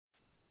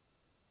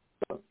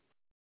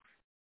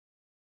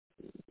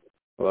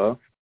Hello?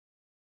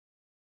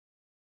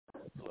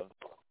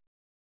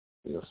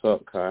 What's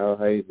up, Kyle?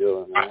 How you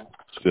doing, man?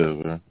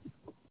 Good, man.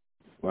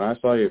 When I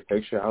saw your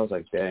picture, I was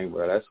like, dang,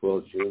 bro, that's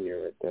Will Jr.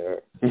 right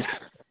there.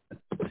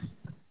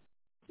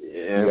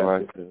 Yeah, I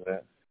like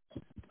that.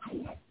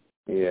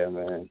 Yeah,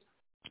 man.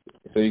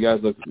 So you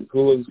guys look,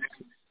 who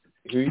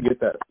you get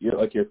that,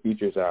 your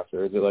features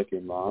after? Is it like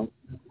your mom?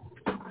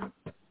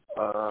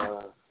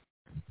 I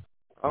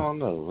don't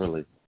know,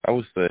 really. I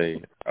would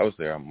say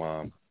our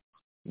mom,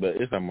 but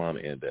it's our mom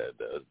and dad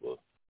does both.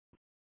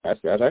 That's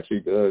actually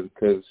good,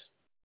 because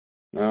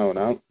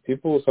now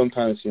people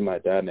sometimes see my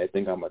dad and they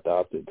think I'm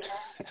adopted.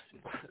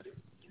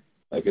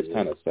 Like, it's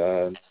kind of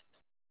sad.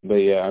 But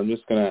yeah, I'm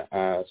just gonna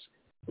ask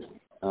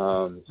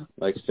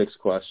like 6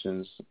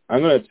 questions.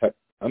 Let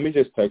me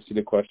just text you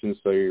the questions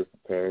so you're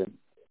prepared.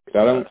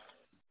 Because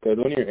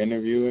when you're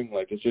interviewing,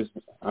 like, it's just,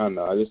 I don't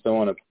know, I just don't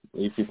want to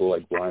leave people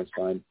like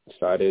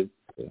blindsided.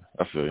 Yeah,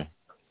 I feel you.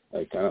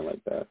 Like, I don't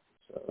like that.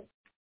 So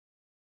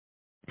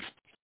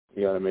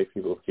you gotta make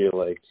people feel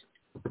like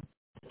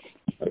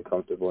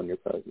comfortable in your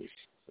presence.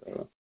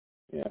 So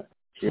yeah,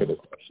 here are the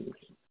questions.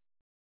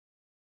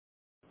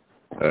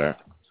 All right.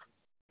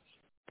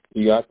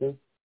 You got them?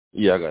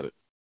 Yeah, I got it.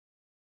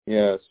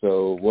 Yeah.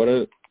 So what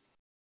are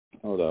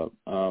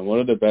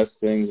the best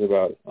things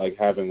about like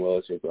having Will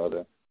as your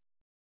brother?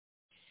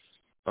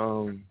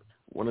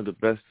 One of the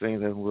best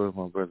things having with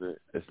my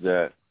brother is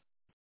that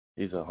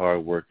he's a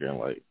hard worker and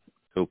like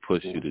he'll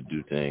push you to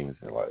do things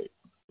and like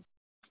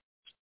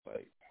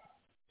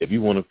if you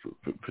want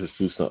to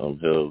pursue something,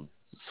 he'll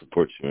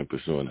support you in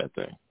pursuing that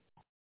thing.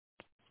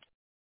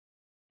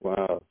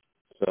 Wow.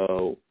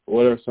 So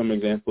what are some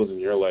examples in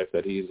your life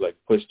that he's like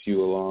pushed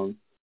you along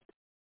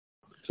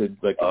to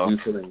like do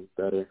something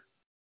better?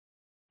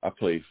 I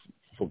played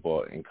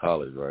football in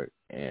college, right?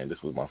 And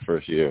this was my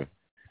first year.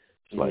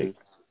 Like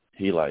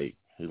he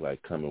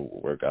come and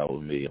work out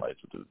with me, like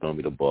to throw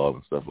me the ball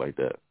and stuff like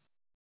that.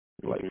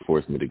 Like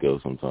force me to go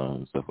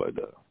sometimes, stuff like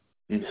that.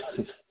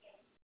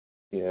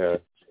 Yeah.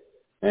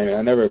 And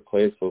I never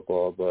played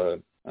football, but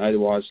I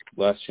watched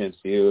Last Chance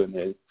U,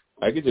 and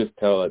I could just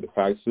tell like the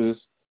practices,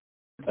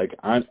 like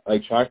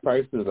track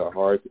practices are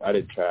hard. I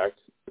did track,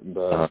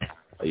 but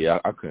yeah,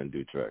 I couldn't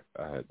do track.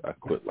 I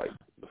quit like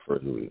the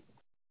first week.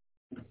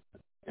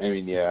 I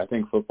mean, yeah, I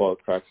think football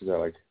practices are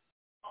like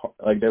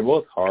they're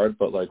both hard,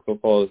 but like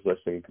football is less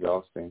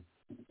exhausting,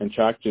 and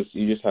track you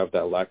just have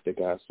that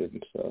lactic acid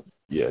and stuff.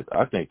 Yeah,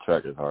 I think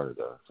track is harder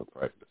though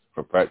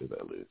for practice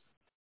at least.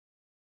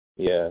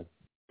 Yeah.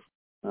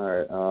 All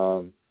right.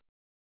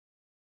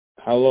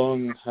 How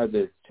long has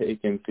it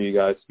taken for you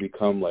guys to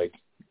become like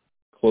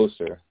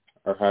closer,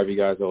 or have you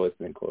guys always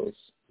been close?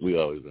 We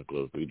always been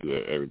close. We do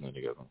everything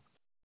together.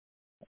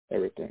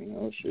 Everything.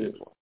 Oh shit.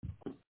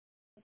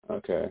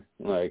 Okay.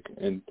 Like,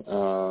 and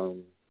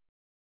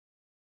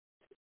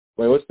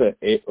wait, what's the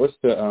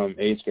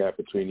age gap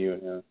between you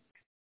and him?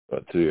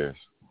 About 2 years.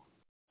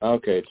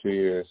 Okay, 2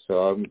 years.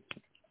 So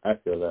I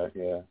feel that.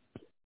 Yeah.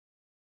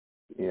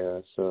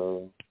 Yeah.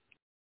 So,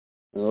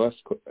 well,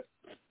 that's cool.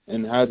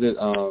 And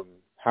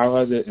how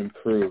has it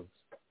improved?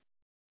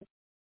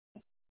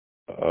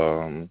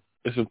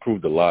 It's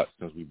improved a lot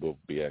since we both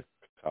be at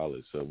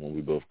college. So when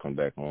we both come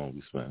back home,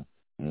 we spend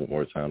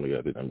more time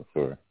together than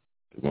before.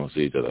 We don't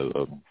see each other as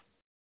often.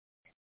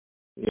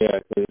 Yeah,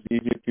 because it's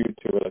easier for you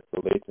to like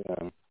relate to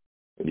him.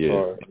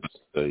 Yeah.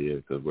 So yeah,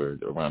 because we're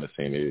around the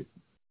same age.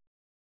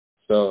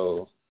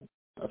 So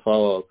a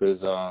follow up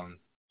is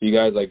you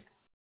guys like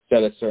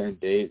set a certain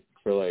date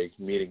for like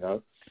meeting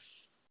up?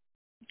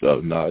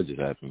 No, it just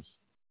happens.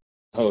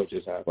 Oh, it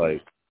just happens.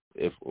 Like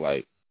if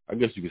I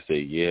guess you could say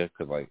yeah,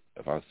 because like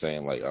if I was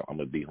saying like I'm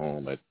gonna be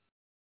home at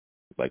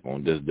like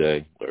on this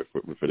day or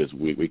for this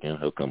weekend,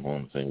 he'll come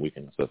home the same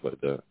weekend and stuff like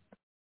that.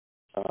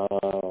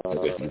 I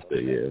guess you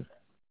say yeah.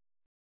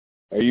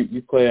 Are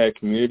you play at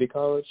community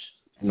college?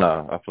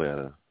 Nah, I play at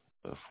a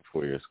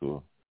 4-year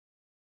school.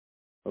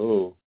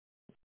 Oh.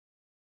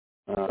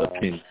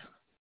 Kings.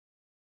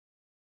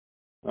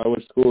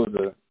 Which school is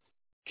it?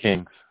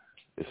 Kings.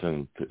 It's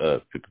in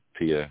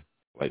PA,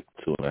 like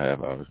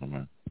 2.5 hours from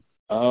here.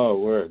 Oh,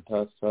 word.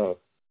 That's tough.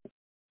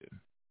 Yeah.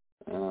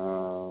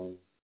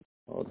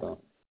 Hold on.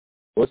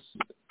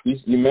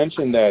 You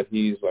mentioned that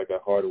he's like a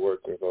hard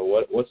worker, but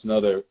what's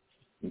another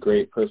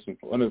great person?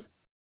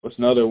 What's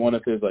another one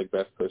of his like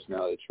best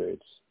personality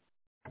traits?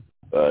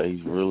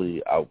 He's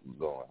really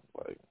outgoing.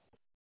 Like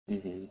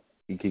he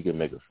can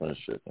make a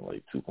friendship in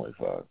like 2.5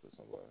 or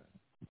somebody.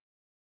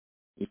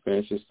 He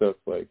finishes stuff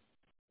like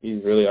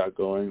he's really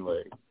outgoing.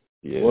 Like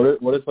yeah.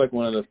 What is like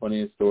one of the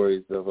funniest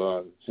stories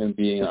of him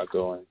being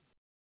outgoing?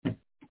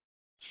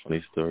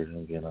 Funny story of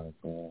him being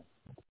outgoing.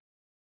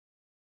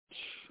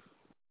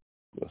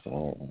 That's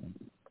all.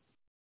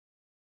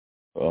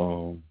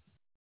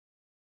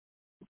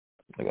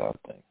 I gotta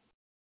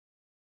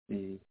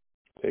think.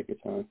 Take your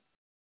time.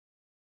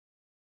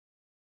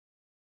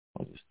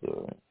 I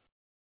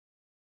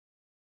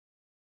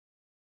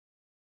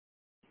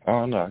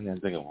don't know. I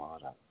can't think of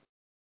one.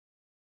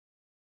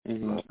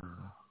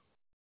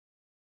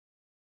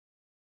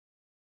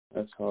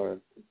 That's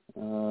hard.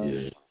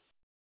 Yeah.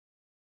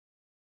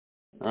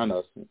 I don't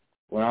know.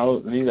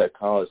 When he's at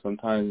college,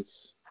 sometimes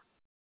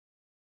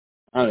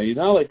I don't know.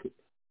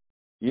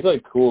 He's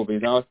like cool, but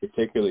he's not like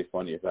particularly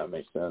funny. If that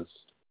makes sense.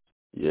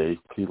 Yeah,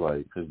 he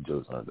like his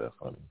jokes aren't that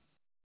funny.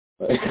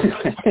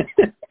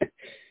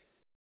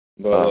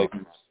 But like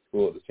he's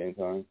cool at the same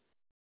time.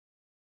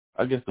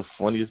 I guess the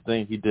funniest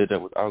thing he did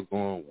that was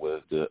outgoing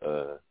was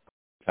the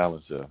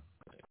talent show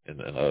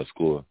in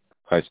school,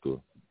 high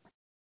school.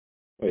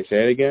 Wait,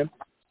 say it again.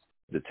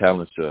 The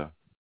talent show.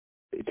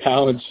 The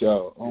talent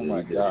show. Oh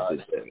my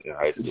god. In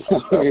high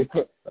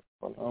school.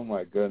 Oh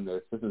my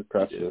goodness, this is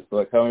precious. Yeah.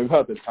 Like, tell me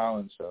about the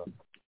talent show.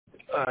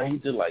 He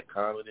did like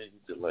comedy. He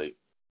did like,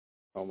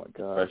 oh my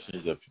god,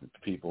 impressions of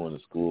people in the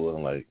school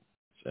and like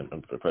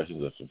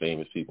impressions of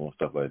famous people and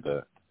stuff like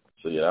that.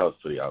 So yeah, that was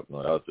pretty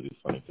outgoing. That was pretty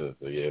funny too.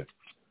 So yeah.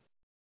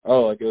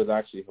 Oh, like it was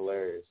actually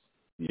hilarious.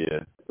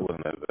 Yeah, it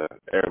wasn't that bad.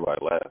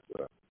 Everybody laughed.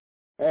 So.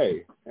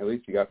 Hey, at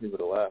least you got people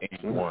to laugh.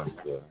 And one.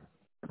 So.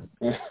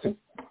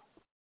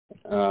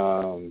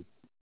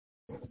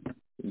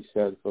 You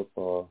said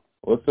football.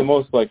 What's the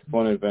most like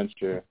fun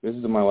adventure? This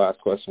is my last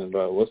question,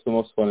 but what's the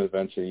most fun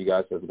adventure you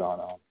guys have gone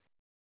on?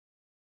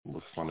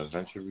 What fun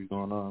adventure we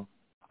going on?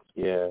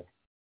 Yeah.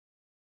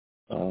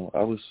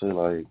 I would say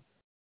like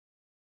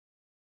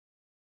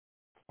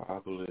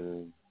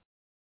probably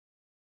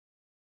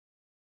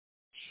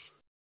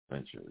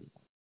adventure.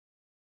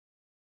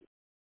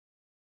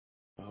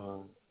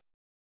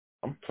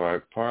 I'm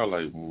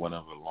probably like one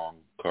of the long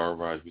car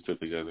rides we took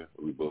together.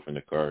 We both in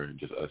the car,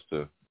 just us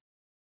two,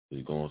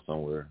 just going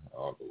somewhere. I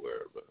don't know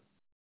where, but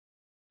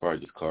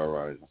probably just car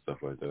rides and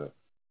stuff like that.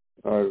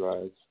 Car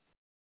rides.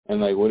 And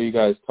like, what do you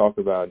guys talk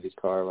about in these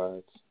car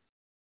rides?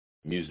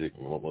 Music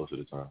most of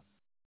the time.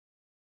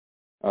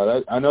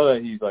 Oh, I know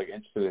that he's like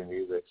interested in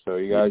music, so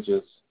you guys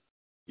just.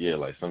 Yeah,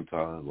 like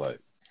sometimes like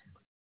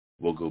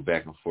we'll go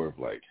back and forth.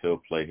 Like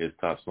he'll play his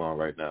top song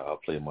right now, I'll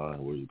play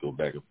mine. We'll just go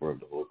back and forth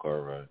the whole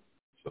car ride,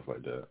 stuff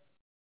like that.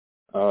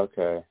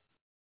 Okay.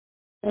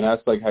 And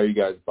that's like how you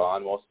guys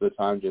bond most of the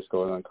time, just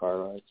going on car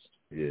rides?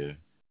 Yeah.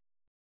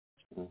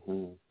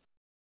 Mhm.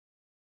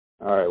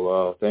 All right,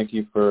 well, thank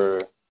you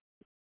for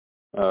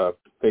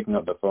picking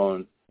up the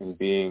phone and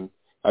being...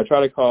 I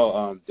try to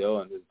call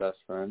Dylan, his best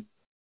friend,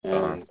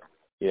 and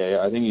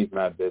yeah, I think he's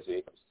mad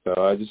busy.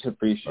 So I just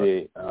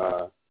appreciate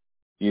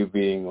you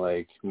being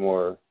like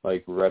more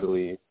like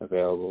readily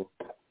available.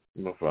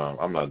 No problem.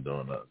 I'm not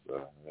doing that,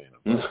 so ain't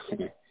no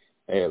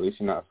hey, at least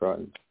you're not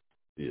fronting.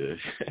 Yeah.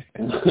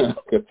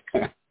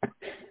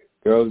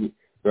 Girls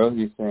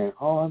be saying,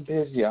 "Oh, I'm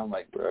busy." I'm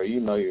like, bro, you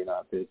know you're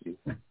not busy.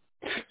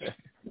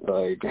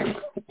 Like,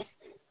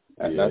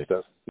 that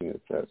stuff is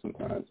upset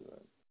sometimes.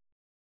 But,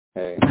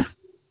 hey,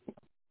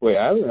 wait,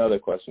 I have another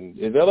question.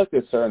 Is there like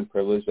a certain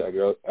privilege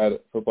that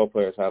football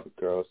players have with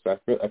girls? I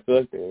feel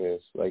like there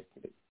is. Like,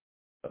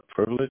 a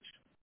privilege?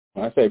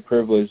 When I say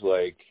privilege,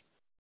 girls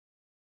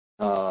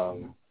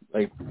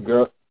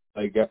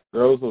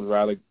would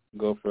rather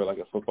go for like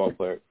a football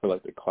player for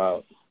like the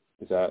clout.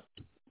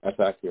 That's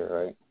accurate,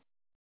 right?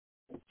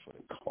 For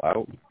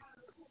clout?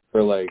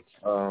 For like,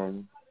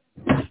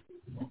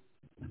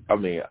 I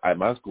mean, at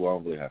my school, I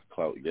don't really have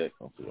clout yet.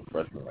 I'm still a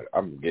freshman. Like,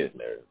 I'm getting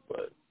there,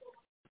 but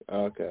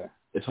okay,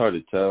 it's hard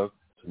to tell.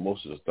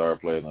 Most of the star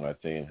players on our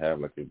team have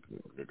like a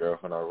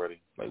girlfriend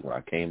already. Like when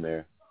I came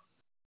there.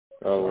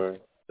 Oh,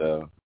 right.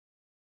 So,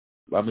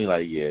 I mean,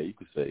 like, yeah, you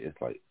could say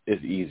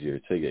it's easier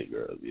to get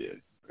girls. Yeah,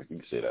 you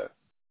can say that.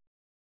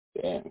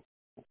 Damn.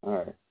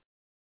 All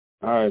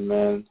right,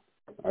 man.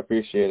 I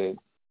appreciate it.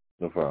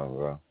 No problem,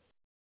 bro.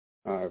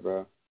 All right,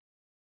 bro.